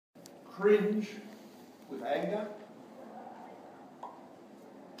cringe with anger,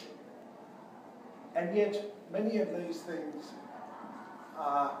 and yet many of these things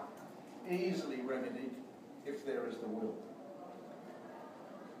are easily remedied if there is the will.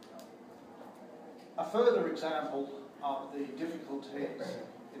 A further example of the difficulties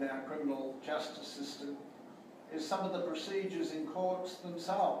in our criminal justice system is some of the procedures in courts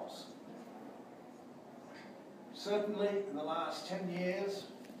themselves. Certainly in the last 10 years,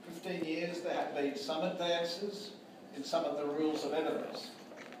 15 years, there have been some advances in some of the rules of evidence.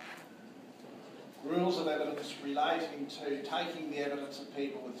 Rules of evidence relating to taking the evidence of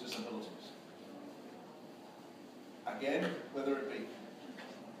people with disabilities. Again, whether it be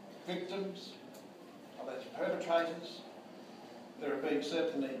victims, alleged perpetrators, there have been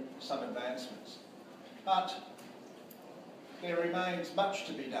certainly some advancements. But there remains much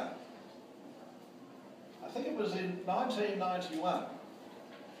to be done. I think it was in 1991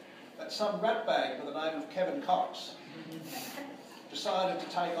 that some ratbag by the name of Kevin Cox decided to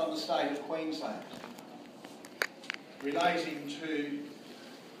take on the state of Queensland relating to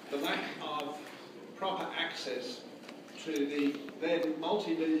the lack of proper access to the then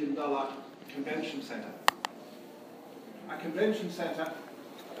multi-million-dollar convention centre. A convention centre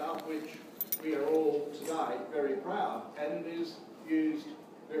about which we are all today very proud, and it is used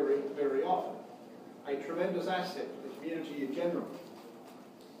very, very often. A tremendous asset for the community in general.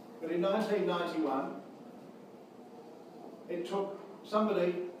 But in 1991, it took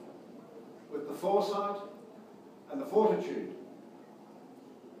somebody with the foresight and the fortitude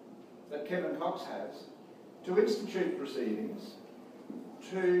that Kevin Cox has to institute proceedings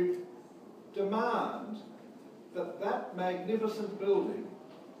to demand that that magnificent building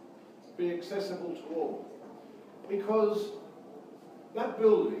be accessible to all. Because that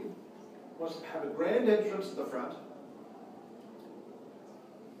building was to have a grand entrance at the front,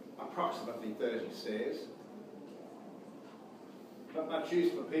 approximately 30 stairs, but much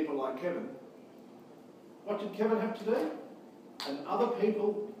use for people like Kevin. What did Kevin have to do? And other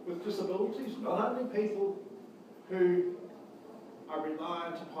people with disabilities, not only people who are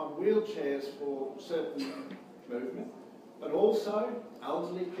reliant upon wheelchairs for certain movement, but also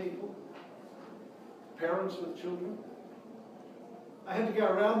elderly people, parents with children. I had to go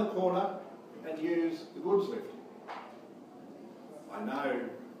around the corner and use the goods lift. I know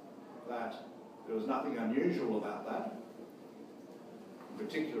that there was nothing unusual about that, in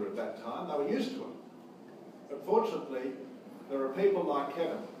particular at that time. They were used to it. But fortunately, there are people like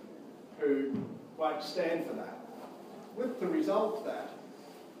Kevin who won't stand for that, with the result that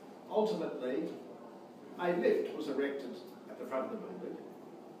ultimately a lift was erected at the front of the building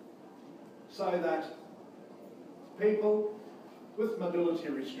so that people with mobility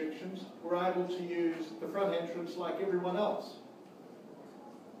restrictions were able to use the front entrance like everyone else.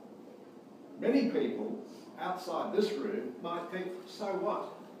 Many people outside this room might think, so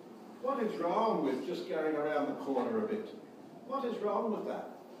what? What is wrong with just going around the corner a bit? What is wrong with that?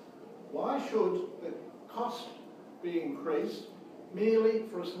 Why should the cost be increased merely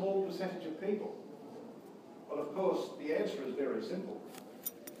for a small percentage of people? Well, of course, the answer is very simple.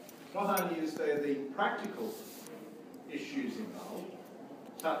 Not only is there the practical issues involved,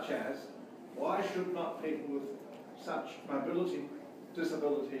 such as why should not people with such mobility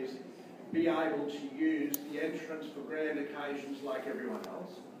disabilities be able to use the entrance for grand occasions like everyone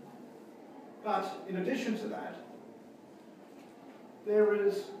else? But in addition to that, there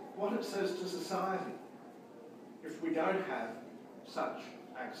is what it says to society if we don't have such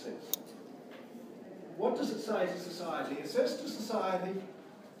access. What does it say to society? It says to society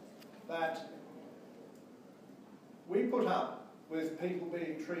that we put up with people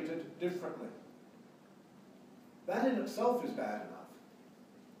being treated differently. That in itself is bad enough.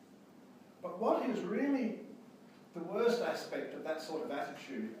 But what is really the worst aspect of that sort of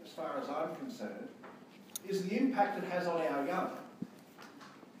attitude, as far as I'm concerned, is the impact it has on our young.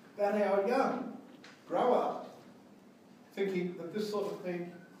 That our young grow up thinking that this sort of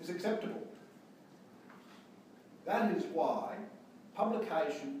thing is acceptable. That is why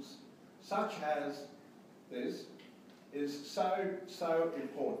publications such as this is so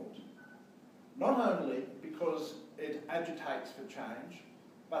important. Not only because it agitates for change,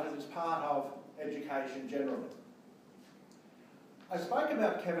 but it is part of education generally. I spoke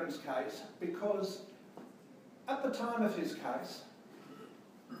about Kevin's case because at the time of his case,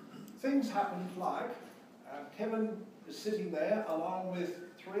 things happened like Kevin is sitting there along with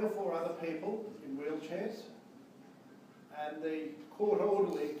 3 or 4 other people in wheelchairs, and the court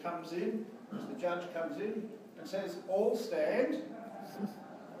orderly comes in, as the judge comes in, and says, all stand,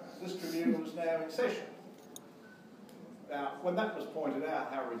 this tribunal is now in session. Now, when that was pointed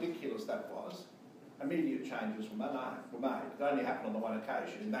out, how ridiculous that was, immediate changes were made. It only happened on the one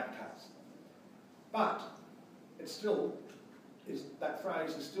occasion in that case. But it still is, that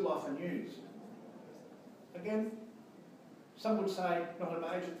phrase is still often used. Again, some would say not a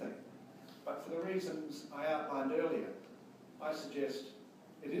major thing, but for the reasons I outlined earlier, I suggest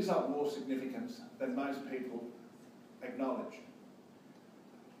it is of more significance than most people acknowledge.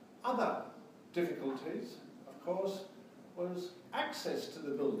 Other difficulties, of course, was access to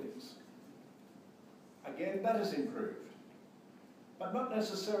the buildings. Again, that has improved, but not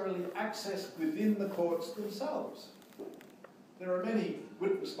necessarily access within the courts themselves. There are many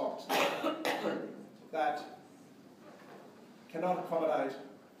witness boxes that cannot accommodate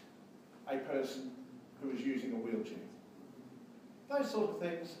a person who is using a wheelchair. Those sort of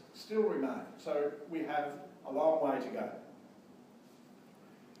things still remain, so we have a long way to go.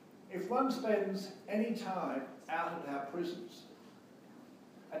 If one spends any time out in our prisons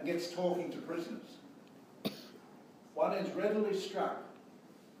and gets talking to prisoners, one is readily struck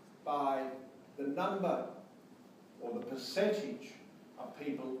by the number or the percentage of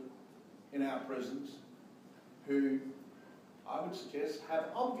people in our prisons who, I would suggest, have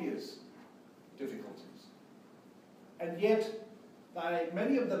obvious difficulties. And yet,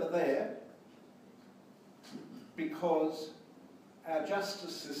 many of them are there because our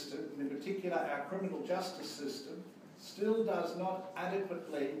justice system, and in particular our criminal justice system, still does not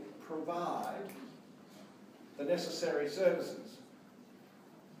adequately provide the necessary services,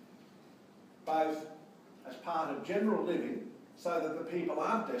 both as part of general living, so that the people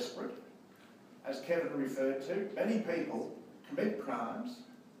aren't desperate. As Kevin referred to, many people commit crimes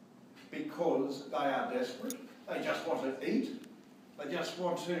because they are desperate. They just want to eat. They just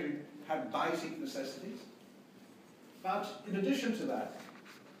want to have basic necessities. But in addition to that,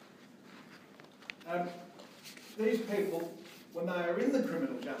 these people, when they are in the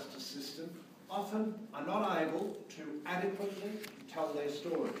criminal justice system, often are not able to adequately tell their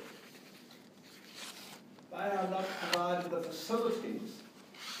story. They are not provided the facilities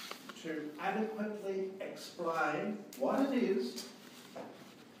to adequately explain what it is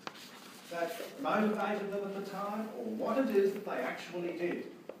that motivated them at the time, or what it is that they actually did.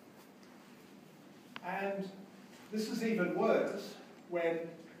 And this is even worse when,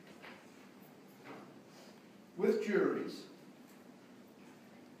 with juries,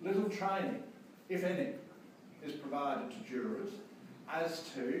 little training, if any, is provided to jurors as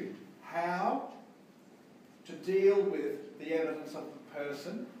to how to deal with the evidence of the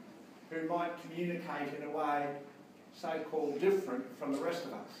person who might communicate in a way so-called different from the rest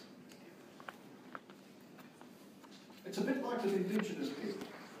of us. It's a bit like with Indigenous people.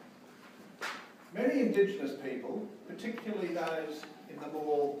 Many Indigenous people, particularly those in the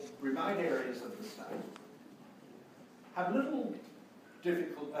more remote areas of the state, have little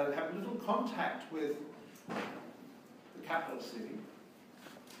contact with the capital city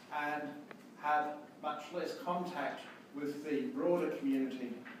and have much less contact with the broader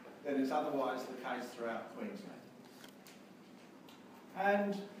community than is otherwise the case throughout Queensland.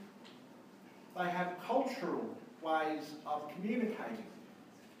 And they have cultural ways of communicating.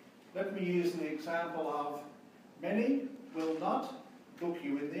 Let me use the example of many will not look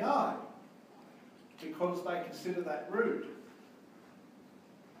you in the eye because they consider that rude.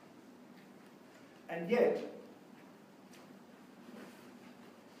 And yet,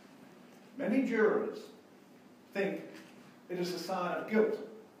 many jurors think it is a sign of guilt.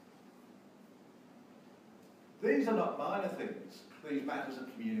 These are not minor things, these matters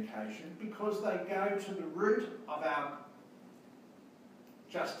of communication, because they go to the root of our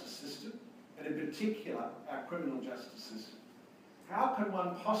justice system, and in particular our criminal justice system. How can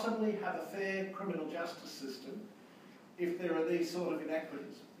one possibly have a fair criminal justice system if there are these sort of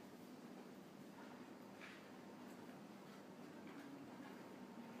inequities?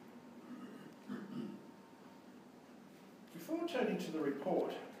 Before turning to the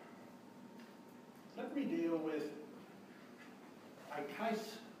report, let me deal with a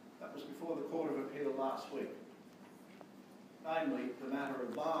case that was before the Court of Appeal last week, namely the matter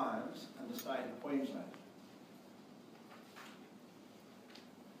of Lyons and the state of Queensland.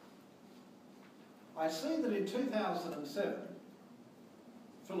 I see that in 2007,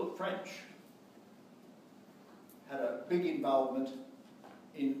 Philip French had a big involvement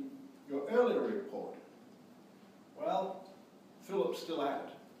in your earlier report. Well, Philip's still at it.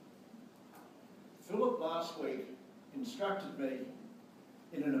 Philip last week instructed me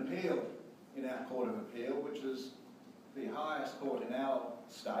in an appeal in our Court of Appeal, which is the highest court in our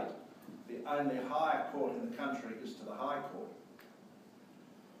state. The only higher court in the country is to the High Court.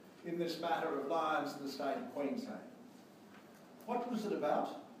 In this matter of Lyons in the state of Queensland. What was it about?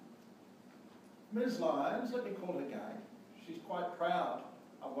 Ms. Lyons, let me call her Gay, she's quite proud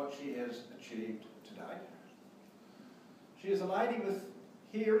of what she has achieved today. She is a lady with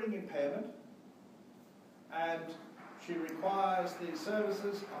hearing impairment, and she requires the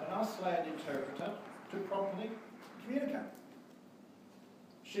services of an Auslan interpreter to properly communicate.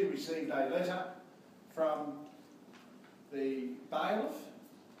 She received a letter from the bailiff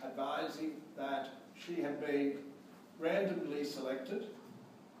advising that she had been randomly selected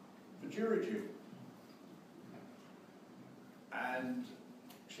for jury duty. And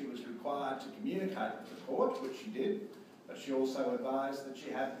she was required to communicate with the court, which she did, but she also advised that she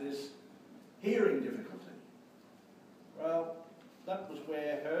had this hearing difficulty. Well, that was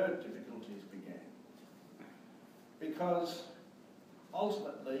where her difficulties began. Because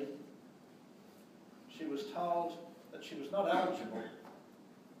ultimately, she was told that she was not eligible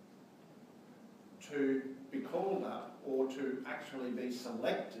to be called up or to actually be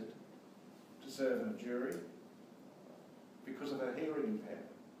selected to serve in a jury because of her hearing impairment.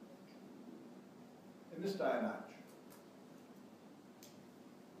 In this day and age.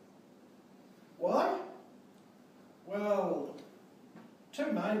 Why? Well,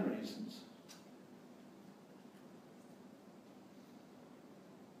 two main reasons.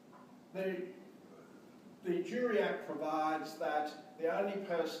 The Jury Act provides that the only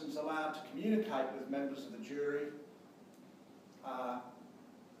persons allowed to communicate with members of the jury are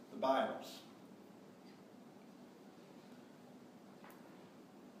the bailiffs.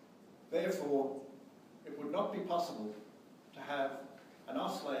 Therefore, it would not be possible to have an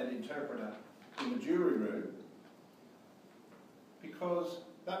Auslan interpreter in the jury room, because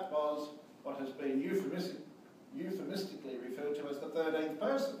that was what has been euphemistically referred to as the 13th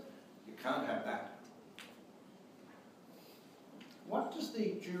person. You can't have that. What does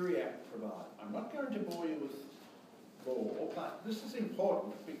the Jury Act provide? I'm not going to bore you with law, but this is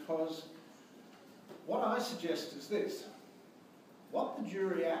important because what I suggest is this. What the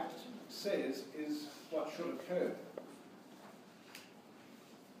Jury Act says is what should occur.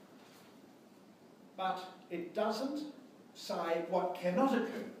 But it doesn't say what cannot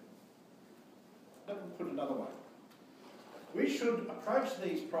occur. Let me put it another way. We should approach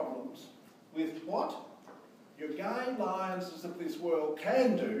these problems with what your Gay Lionses of this world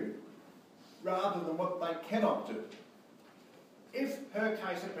can do rather than what they cannot do. If her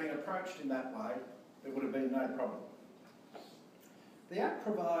case had been approached in that way, there would have been no problem. The Act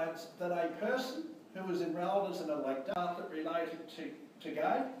provides that a person who is enrolled as an elector related to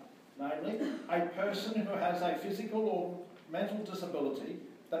gay, namely a person who has a physical or mental disability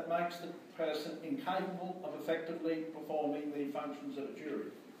that makes the person incapable of effectively performing the functions of a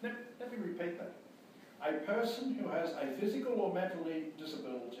jury. Let me repeat that. A person who has a physical or mental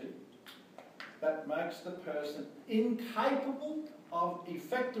disability that makes the person incapable of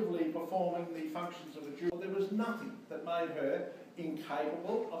effectively performing the functions of a jury. There was nothing that made her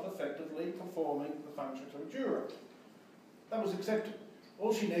incapable of effectively performing the functions of a juror. That was accepted.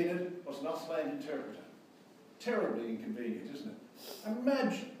 All she needed was an Auslan interpreter. Terribly inconvenient, isn't it?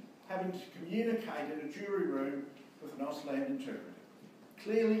 Imagine having to communicate in a jury room with an Auslan interpreter.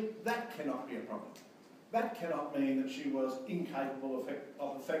 Clearly, that cannot be a problem. That cannot mean that she was incapable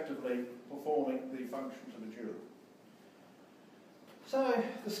of effectively performing the functions of a juror. So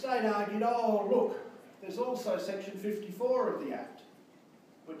the state argued, oh look, there's also section 54 of the Act,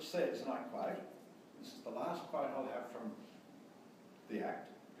 which says, and I quote, this is the last quote I'll have from the Act,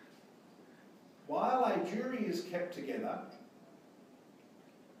 while a jury is kept together,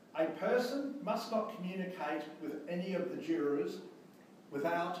 a person must not communicate with any of the jurors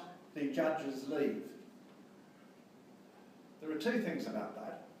without the judge's leave. There are two things about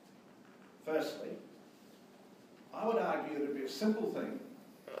that. Firstly, I would argue that it would be a simple thing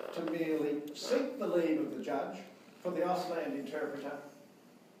to merely seek the leave of the judge for the Auslan interpreter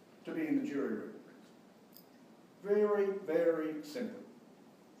to be in the jury room. Very, very simple.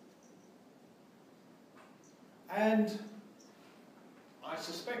 And I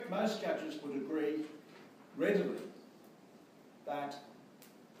suspect most judges would agree readily that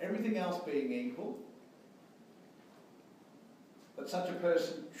everything else being equal, that such a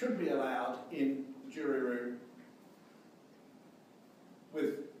person should be allowed in the jury room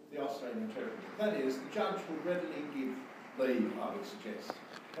with the Auslan interpreter. That is, the judge would readily give leave, I would suggest.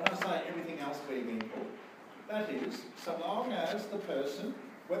 When I say everything else being equal, that is, so long as the person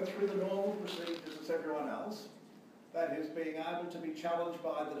went through the normal procedures as everyone else, that is, being able to be challenged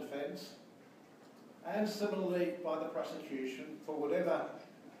by the defence and similarly by the prosecution for whatever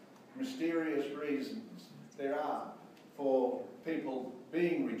mysterious reasons there are for people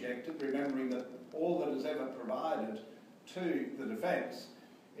being rejected, remembering that all that is ever provided to the defence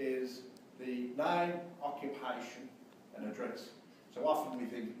is the name, occupation and address. So often we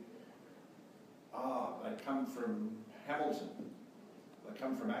think, they come from Hamilton, they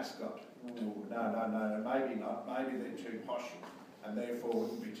come from Ascot. Ooh, no, maybe not, maybe they're too posh and therefore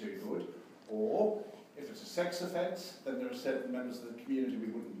wouldn't be too good. Or if it's a sex offence, then there are certain members of the community we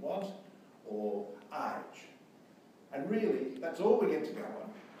wouldn't want, or age. And really, that's all we get to go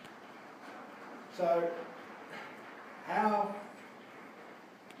on. So, how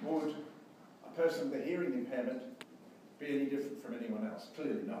would a person with a hearing impairment be any different from anyone else?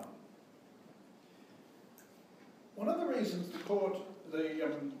 Clearly not. One of the reasons the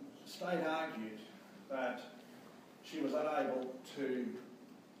state argued that she was unable to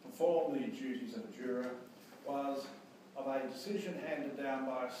perform the duties of a juror was of a decision handed down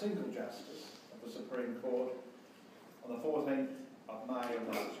by a single justice of the Supreme Court on the 14th of May of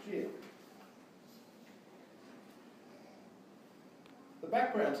last year. The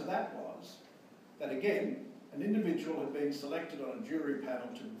background to that was that, again, an individual had been selected on a jury panel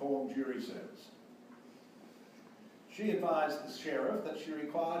to perform jury service. She advised the sheriff that she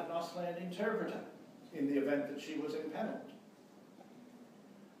required an Auslan interpreter in the event that she was impanelled.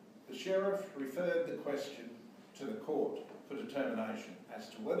 The sheriff referred the question to the court for determination as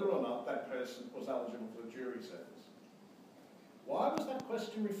to whether or not that person was eligible for jury service. Why was that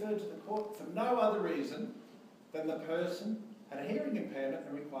question referred to the court? For no other reason than the person had a hearing impairment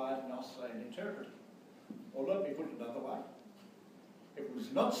and required an Auslan interpreter. Or let me put it another way. It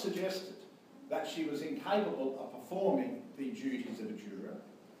was not suggested that she was incapable of performing the duties of a juror,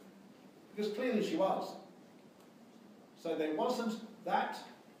 because clearly she was. So there wasn't that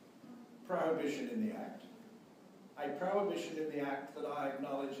prohibition in the Act, a prohibition in the Act that I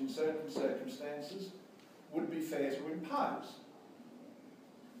acknowledge in certain circumstances would be fair to impose.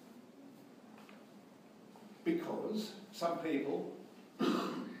 Because some people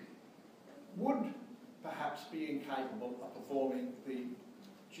would perhaps be incapable of performing the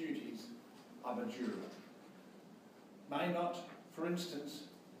duties of a juror. May not, for instance,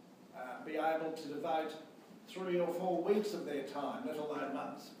 be able to devote 3 or 4 weeks of their time, let alone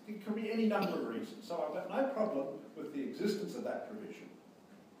months. It could be any number of reasons. So I've got no problem with the existence of that provision.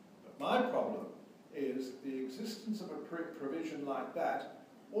 But my problem is the existence of a provision like that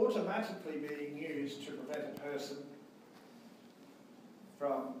automatically being used to prevent a person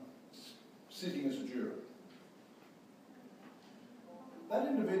from sitting as a juror. That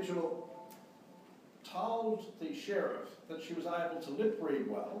individual told the sheriff that she was able to lip read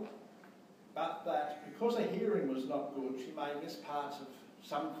well, but that because her hearing was not good, she may miss parts of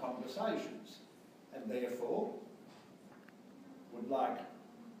some conversations, and therefore would like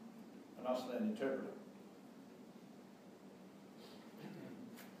an Auslan interpreter.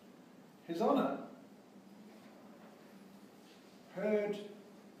 His Honour heard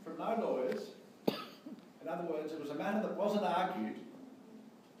from no lawyers. In other words, it was a matter that wasn't argued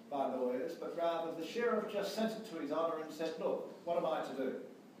by lawyers, but rather the sheriff just sent it to His Honour and said, look, what am I to do?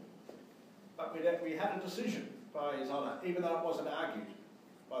 But we had a decision by His Honour, even though it wasn't argued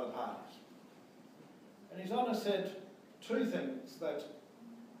by the parties. And His Honour said 2 things that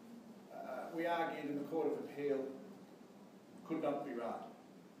we argued in the Court of Appeal could not be right.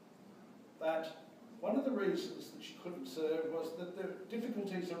 That one of the reasons that she couldn't serve was that the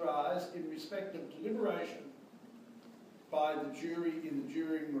difficulties arise in respect of deliberation by the jury in the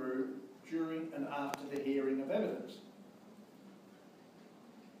jury room during and after the hearing of evidence.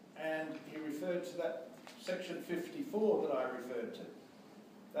 And he referred to that section 54 that I referred to.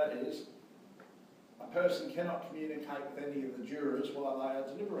 That is, a person cannot communicate with any of the jurors while they are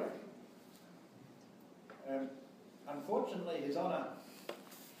deliberating. Unfortunately, His Honour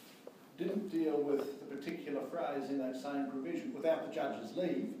didn't deal with the particular phrase in that same provision without the judge's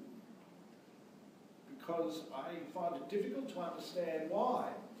leave, because I find it difficult to understand why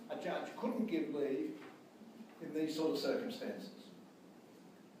a judge couldn't give leave in these sort of circumstances.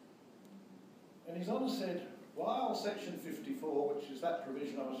 And His Honour said, while section 54, which is that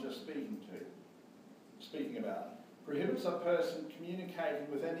provision I was just speaking about, prohibits a person communicating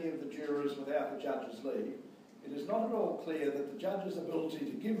with any of the jurors without the judge's leave, it is not at all clear that the judge's ability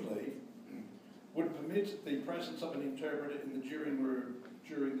to give leave would permit the presence of an interpreter in the jury room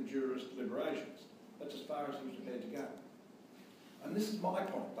during the jurors' deliberations. That's as far as he was prepared to go. And this is my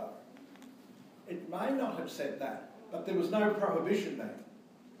point, though. It may not have said that, but there was no prohibition there.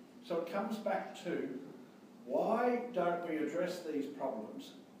 So it comes back to, why don't we address these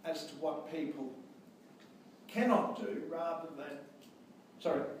problems as to what people cannot do rather than,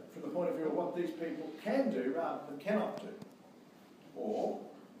 from the point of view of what these people can do rather than cannot do? Or,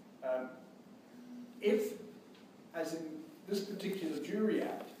 if, as in this particular Jury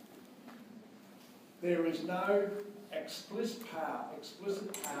Act, there is no explicit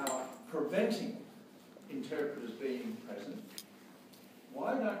power preventing interpreters being present.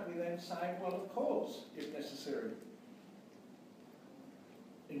 Why don't we then say, well, of course, if necessary,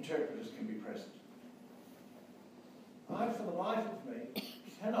 interpreters can be present? I, for the life of me,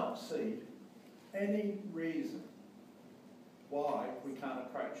 cannot see any reason why we can't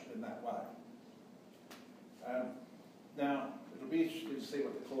approach it in that way. Now, it'll be interesting to see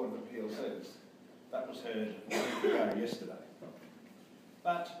what the Court of Appeal says. That was heard yesterday.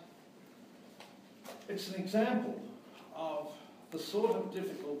 But it's an example of the sort of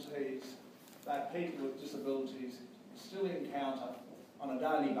difficulties that people with disabilities still encounter on a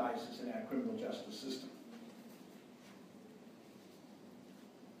daily basis in our criminal justice system.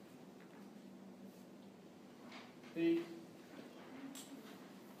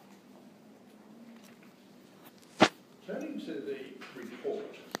 Turning to the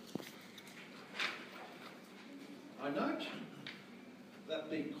report, I note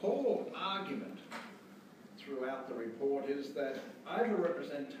that the core argument throughout the report is that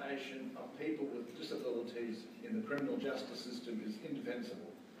over-representation of people with disabilities in the criminal justice system is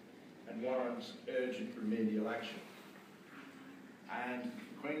indefensible and warrants urgent remedial action. And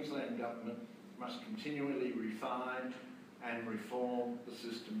the Queensland Government must continually refine and reform the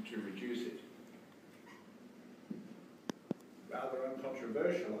system to reduce it. Rather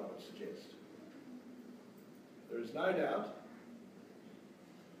uncontroversial, I would suggest. There is no doubt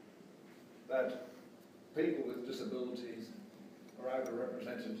that people with disabilities are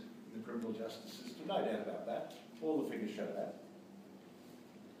overrepresented in the criminal justice system, no doubt about that. All the figures show that.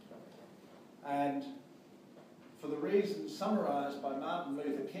 And for the reasons summarised by Martin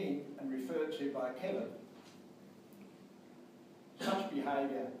Luther King and referred to by Kevin, such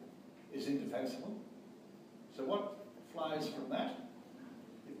behaviour is indefensible. So what flows from that?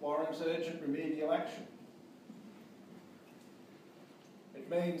 It warrants urgent remedial action. It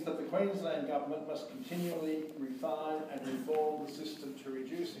means that the Queensland Government must continually refine and reform the system to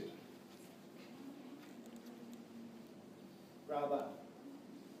reduce it. Rather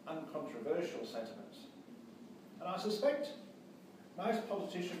uncontroversial sentiments. And I suspect most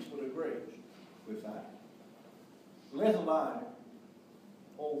politicians would agree with that, let alone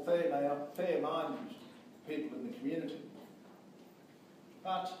all fair-minded people in the community.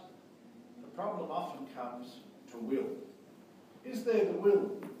 But the problem often comes to will. Is there the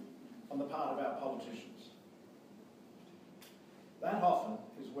will on the part of our politicians? That often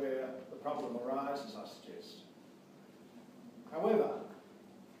is where the problem arises, I suggest. However,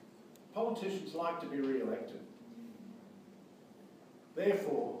 politicians like to be re-elected.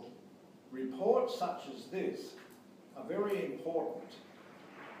 Therefore, reports such as this are very important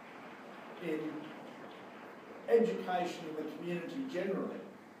in education in the community generally,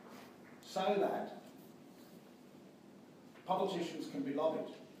 so that politicians can be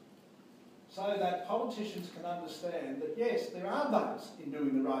lobbied, so that politicians can understand that yes, there are those in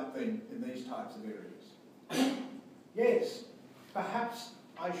doing the right thing in these types of areas. Yes, perhaps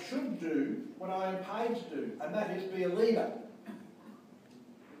I should do what I am paid to do, and that is be a leader.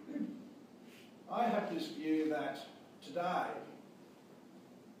 I have this view that today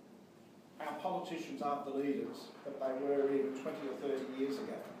our politicians aren't the leaders that they were even 20 or 30 years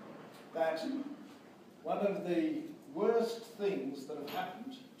ago. That one of the worst things that have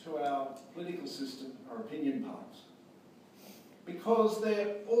happened to our political system are opinion polls. Because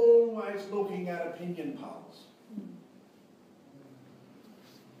they're always looking at opinion polls.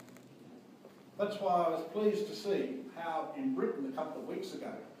 That's why I was pleased to see how in Britain a couple of weeks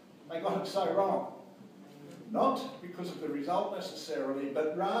ago they got it so wrong. Not because of the result necessarily,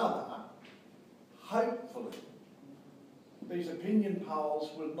 but rather, hopefully, these opinion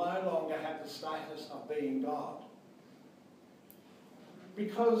polls will no longer have the status of being God.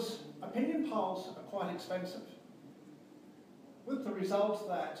 Because opinion polls are quite expensive, with the result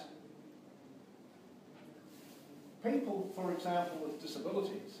that people, for example, with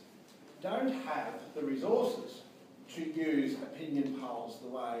disabilities, don't have the resources to use opinion polls the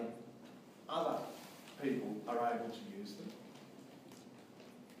way other people are able to use them.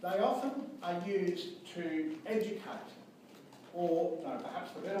 They often are used to educate, or no,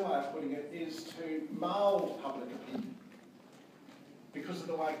 perhaps the better way of putting it is to mould public opinion because of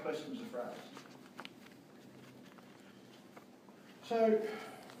the way questions are phrased. So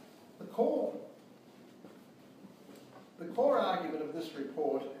the core argument of this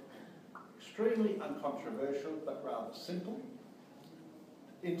report, extremely uncontroversial but rather simple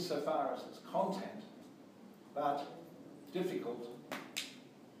insofar as its content, but difficult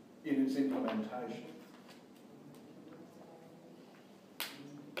in its implementation.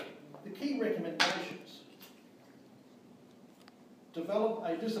 key recommendations: develop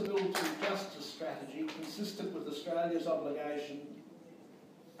a disability justice strategy consistent with Australia's obligation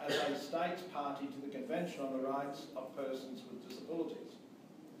as a states party to the Convention on the Rights of Persons with Disabilities.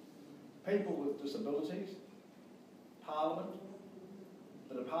 People with disabilities, Parliament,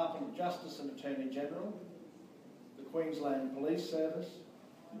 the Department of Justice and Attorney General, the Queensland Police Service,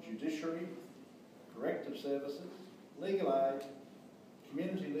 the Judiciary, Corrective Services, Legal Aid,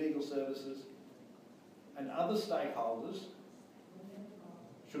 Community Legal Services, and other stakeholders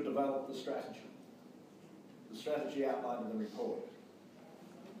should develop the strategy outlined in the report.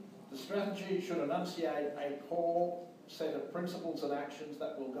 The strategy should enunciate a core set of principles and actions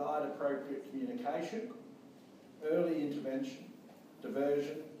that will guide appropriate communication, early intervention,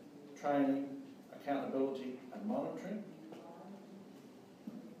 diversion, training, accountability and monitoring,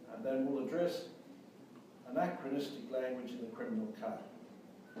 and then we'll address anachronistic language in the criminal code.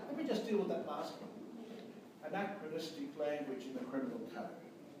 Let me just deal with that last one. Anachronistic language in the criminal code.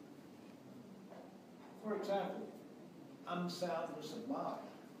 For example, unsoundness of mind.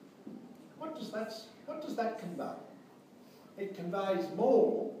 What does that convey? It conveys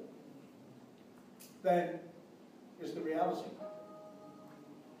more than is the reality.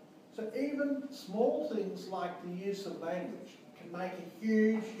 So even small things like the use of language can make a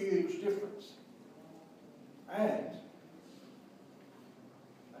huge, huge difference. And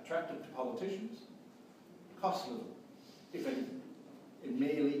attractive to politicians, cost little, if anything, in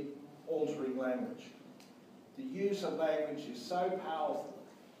merely altering language. The use of language is so powerful,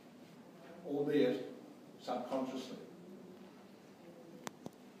 albeit subconsciously.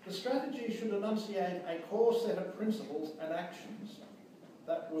 The strategy should enunciate a core set of principles and actions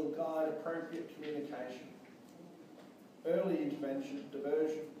that will guide appropriate communication, early intervention,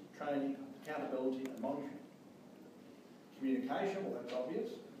 diversion, training, accountability and monitoring. Communication, well that's obvious.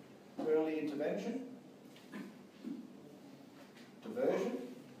 Early intervention, diversion,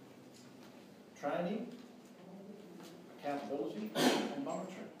 training, accountability and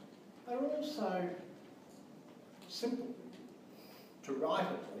monitoring. They're also simple to write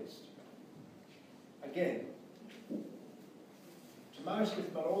at least. Again, to most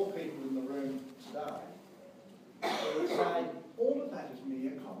if not all people in the room today, I would say all of that is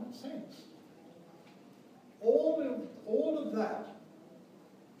mere common sense. All of that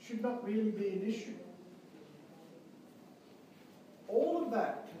should not really be an issue. All of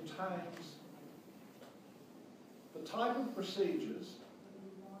that contains the type of procedures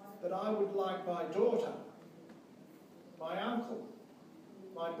that I would like my daughter, my uncle,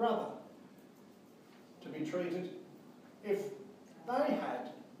 my brother to be treated if they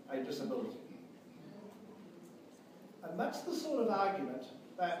had a disability. And that's the sort of argument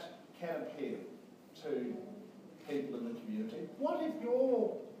that can appeal to people in the community. What if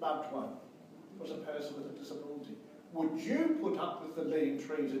your loved one was a person with a disability? Would you put up with them being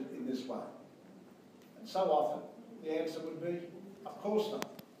treated in this way? And so often the answer would be, of course not.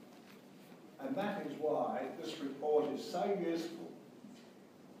 And that is why this report is so useful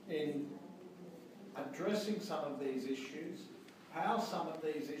in addressing some of these issues, how some of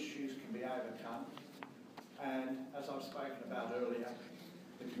these issues can be overcome, and, as I've spoken about earlier,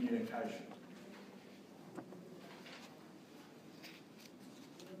 the communication.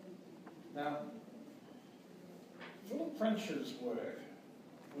 Now, Philip French's work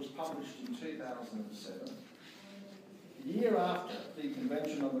was published in 2007, a year after the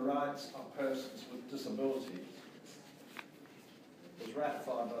Convention on the Rights of Persons with Disabilities was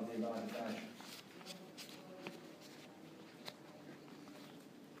ratified by the United Nations.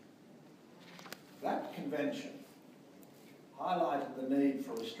 That convention highlighted the need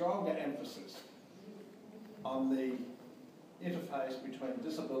for a stronger emphasis on the interface between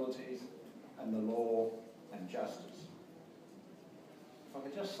disabilities and the law and justice. If I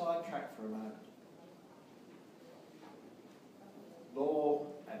could just sidetrack for a moment. Law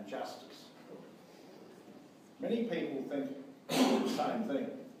and justice. Many people think they're the same thing.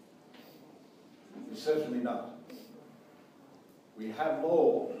 It's certainly not. We have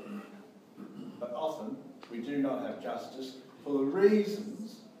law, but often we do not have justice for the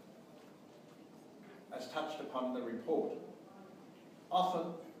reasons as touched upon in the report.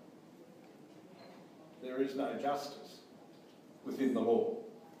 Often there is no justice within the law.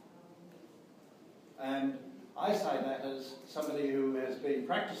 And I say that as somebody who has been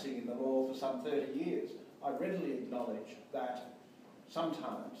practicing in the law for some 30 years. I readily acknowledge that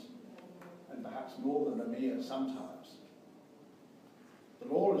sometimes, and perhaps more than a mere sometimes, the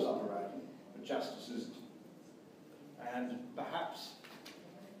law is operating, but justice isn't. And perhaps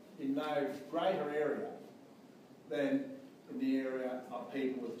in no greater area than in the area of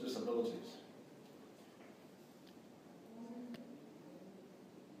people with disabilities.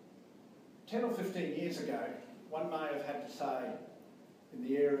 "10 or 15 years ago, one may have had to say in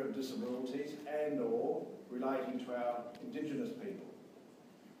the area of disabilities and/or relating to our Indigenous people.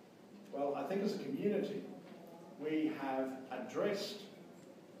 Well, I think as a community, we have addressed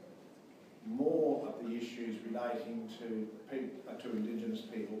more of the issues relating to Indigenous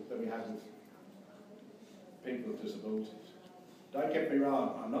people than we have with people with disabilities. Don't get me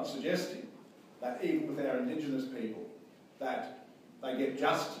wrong, I'm not suggesting that even with our Indigenous people that they get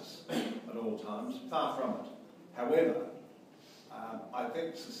justice at all times, far from it. However, I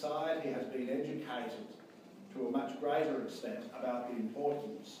think society has been educated to a much greater extent about the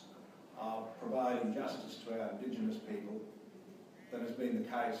importance of providing justice to our Indigenous people than has been the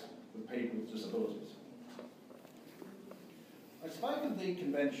case with people with disabilities. I spoke of the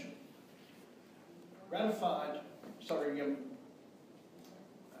convention,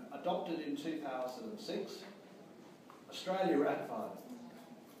 adopted in 2006. Australia ratified it.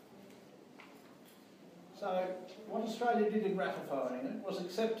 So what Australia did in ratifying it was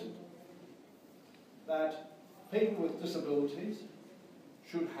accepted that people with disabilities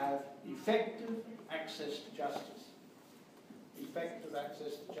should have effective access to justice. Effective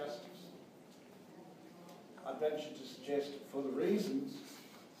access to justice. I'd venture to suggest for the reasons,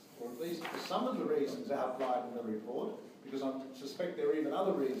 or at least for some of the reasons outlined in the report, because I suspect there are even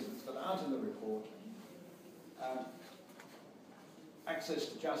other reasons that aren't in the report, access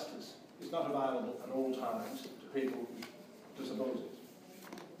to justice is not available at all times to people with disabilities.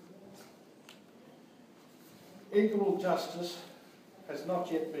 Equal justice has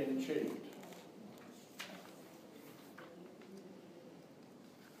not yet been achieved.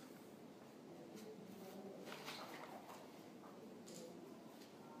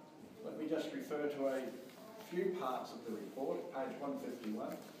 Let me just refer to a few parts of the report, page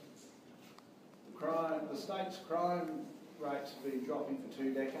 151. The state's crime rates have been dropping for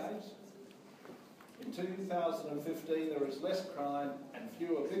 2 decades. In 2015, there was less crime and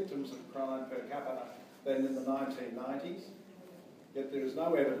fewer victims of crime per capita than in the 1990s, yet there is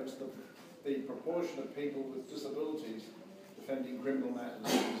no evidence that the proportion of people with disabilities defending criminal matters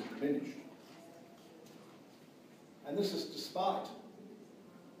is diminished. And this is despite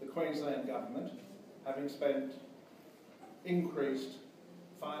the Queensland government having spent increased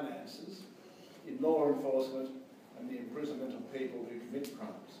finances in law enforcement and the imprisonment of people who commit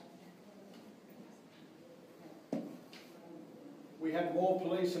crimes. We have more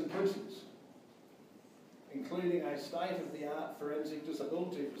police and prisons, including a state-of-the-art forensic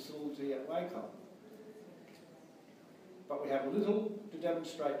disability facility at Waco. But we have little to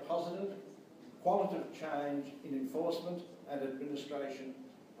demonstrate positive, qualitative change in enforcement and administration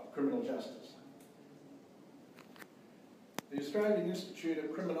of criminal justice. The Australian Institute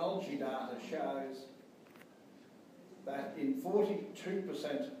of Criminology data shows that in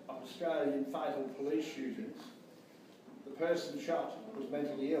 42% of Australian fatal police shootings, the person shot was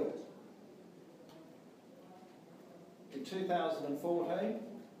mentally ill. In 2014,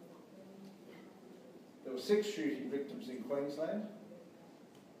 there were 6 shooting victims in Queensland.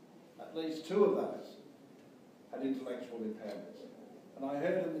 At least 2 of those had intellectual impairments. And I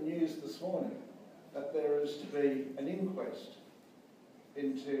heard in the news this morning that there is to be an inquest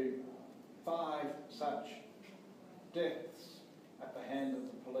into 5 such deaths at the hand of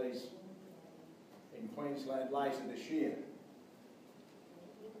the police in Queensland later this year.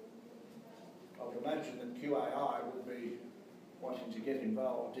 I would imagine that QAI would be wanting to get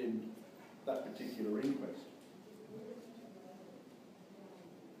involved in that particular inquest.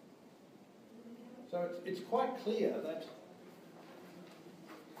 So it's quite clear that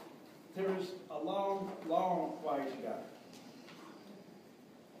there is a long, long way to go.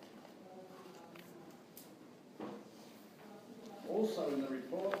 Also in the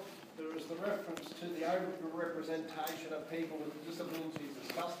report, there is the reference to the overrepresentation of people with disabilities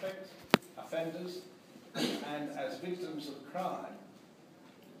as suspects, offenders, and as victims of crime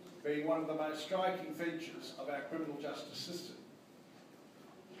being one of the most striking features of our criminal justice system.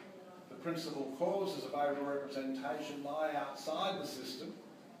 The principal causes of overrepresentation lie outside the system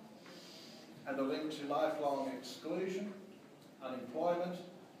and are linked to lifelong exclusion, unemployment,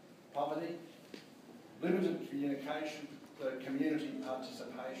 poverty, limited community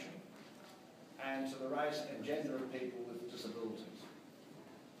participation, and to the race and gender of people with disabilities.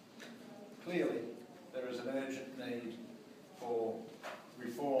 Clearly, there is an urgent need for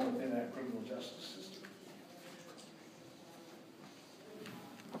reform within our criminal justice system.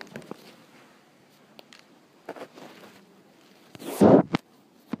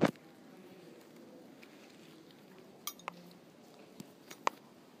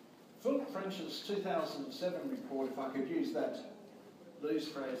 French's 2007 report, if I could use that loose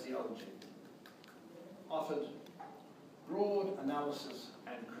phraseology, offered broad analysis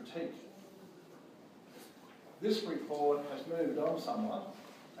and critique. This report has moved on somewhat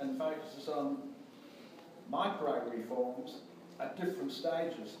and focuses on micro reforms at different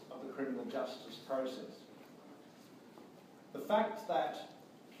stages of the criminal justice process. The fact that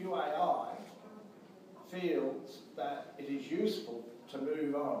QAI feels that it is useful to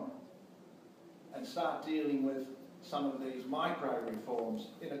move on and start dealing with some of these micro reforms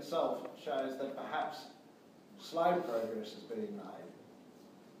in itself shows that perhaps slow progress is being made.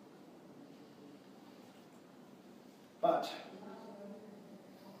 But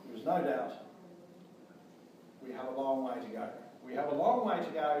there is no doubt we have a long way to go. We have a long way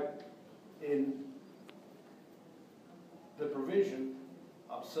to go in the provision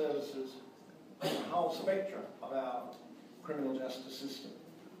of services in the whole spectrum of our criminal justice system.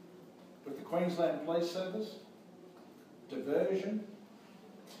 With the Queensland Police Service, diversion,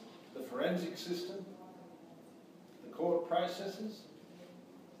 the forensic system, the court processes,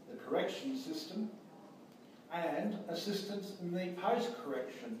 the corrections system, and assistance in the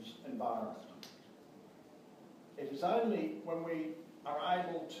post-corrections environment. It is only when we are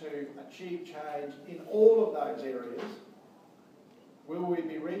able to achieve change in all of those areas will we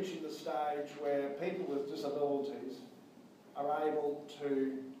be reaching the stage where people with disabilities are able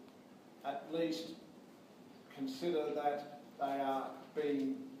to at least consider that they are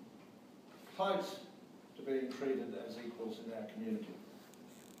being close to being treated as equals in our community.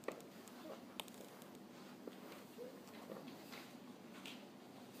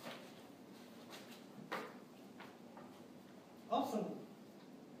 Often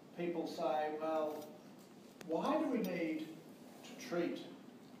people say, well, why do we need to treat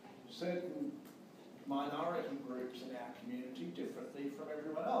certain minority groups in our community differently from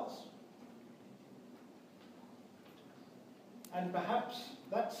everyone else? And perhaps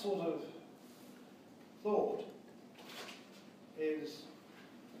that sort of thought is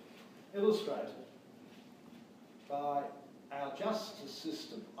illustrated by our justice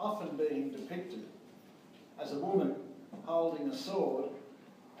system often being depicted as a woman holding a sword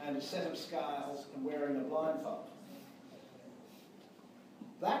and a set of scales and wearing a blindfold.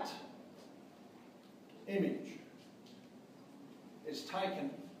 That image is taken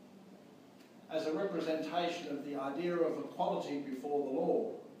as a representation of the idea of equality before the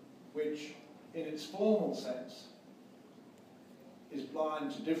law, which in its formal sense is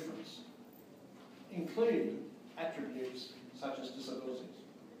blind to difference, including attributes such as disabilities.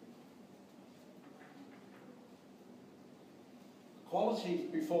 Equality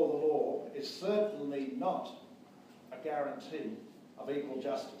before the law is certainly not a guarantee of equal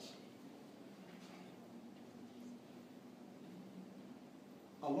justice.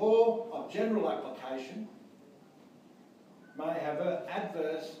 A law of general application may have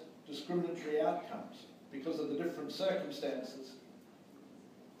adverse discriminatory outcomes because of the different circumstances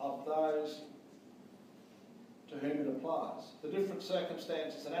of those to whom it applies, the different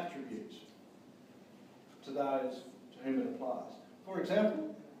circumstances and attributes to those to whom it applies. For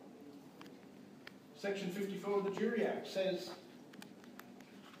example, Section 54 of the Jury Act says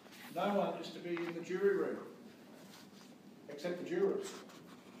no one is to be in the jury room except the jurors.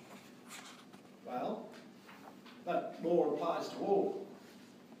 Well, that law applies to all,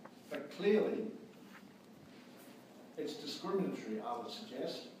 but clearly it's discriminatory, I would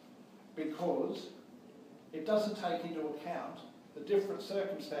suggest, because it doesn't take into account the different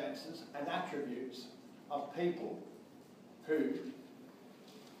circumstances and attributes of people who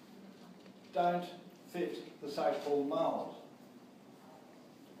don't fit the so-called mould.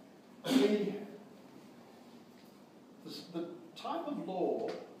 The type of law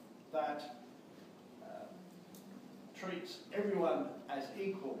that treats everyone as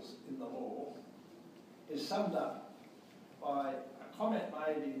equals in the law is summed up by a comment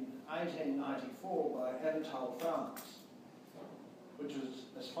made in 1894 by Anatole France, which is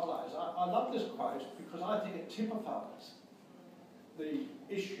as follows. I love this quote because I think it typifies the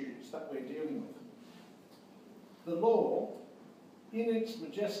issues that we're dealing with. The law, in its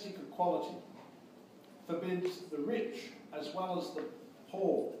majestic equality, forbids the rich as well as the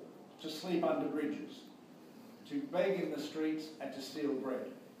poor to sleep under bridges, to beg in the streets and to steal bread.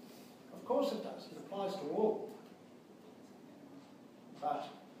 Of course it does, it applies to all. But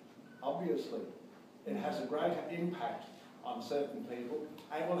obviously it has a greater impact on certain people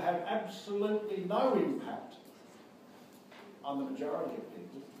and will have absolutely no impact on the majority of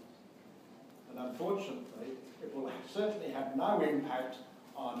people. And unfortunately, it will certainly have no impact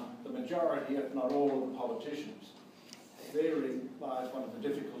on the majority, if not all, of the politicians. Therein lies one of the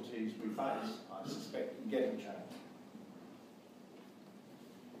difficulties difficulties we face, I suspect, in getting change.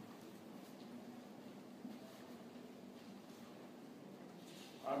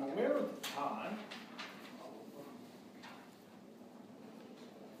 I'm aware of the time.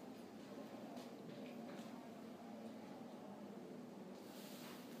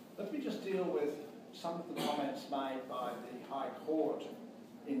 Let me just deal with some of the comments made by the High Court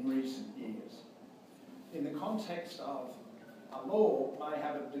in recent years. In the context of a law may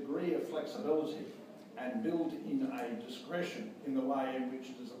have a degree of flexibility and build in a discretion in the way in which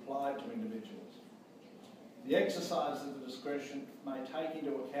it is applied to individuals. The exercise of the discretion may take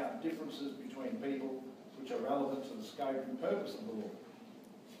into account differences between people which are relevant to the scope and purpose of the law.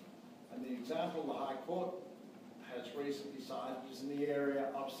 And the example the High Court has recently cited is in the area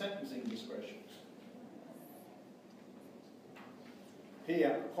of sentencing discretions.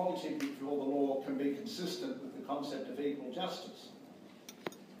 Here, equality before the law can be consistent with the concept of equal justice.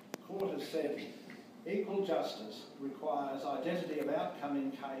 The Court has said equal justice requires identity of outcome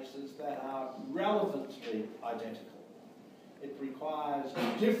in cases that are relevantly identical. It requires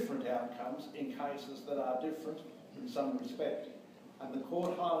different outcomes in cases that are different in some respect. And the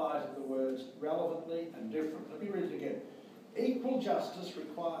Court highlighted the words relevantly and different. Let me read it again. Equal justice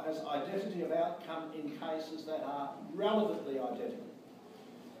requires identity of outcome in cases that are relevantly identical.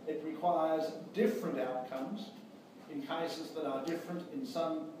 It requires different outcomes in cases that are different in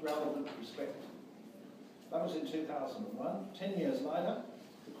some relevant respect. That was in 2001. 10 years later,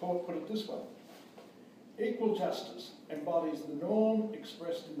 the Court put it this way. Equal justice embodies the norm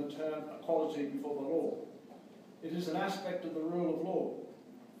expressed in the term equality before the law. It is an aspect of the rule of law.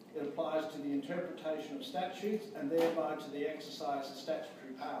 It applies to the interpretation of statutes and thereby to the exercise of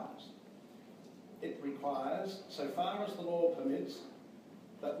statutory powers. It requires, so far as the law permits,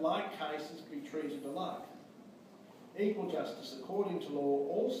 that like cases be treated alike. Equal justice, according to law,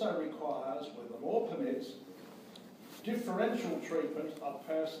 also requires, where the law permits, differential treatment of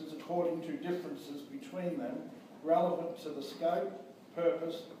persons according to differences between them relevant to the scope,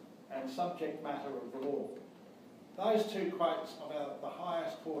 purpose and subject matter of the law. Those two quotes of the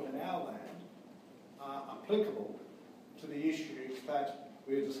highest court in our land are applicable to the issue that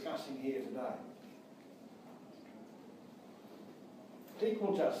we're discussing here today.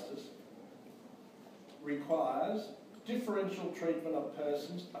 Equal justice requires differential treatment of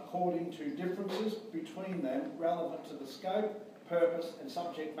persons according to differences between them relevant to the scope, purpose and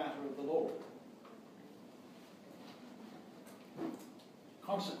subject matter of the law.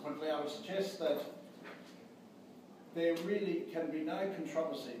 Consequently, I would suggest that there really can be no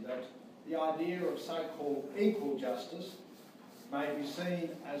controversy that the idea of so-called equal justice may be seen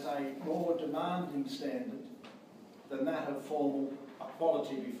as a more demanding standard than that of formal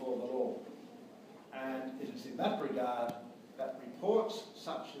equality before the law. And it is in that regard that reports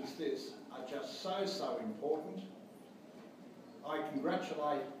such as this are just so important. I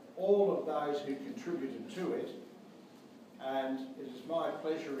congratulate all of those who contributed to it, and it is my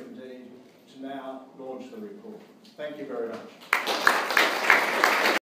pleasure indeed to now launch the report. Thank you very much.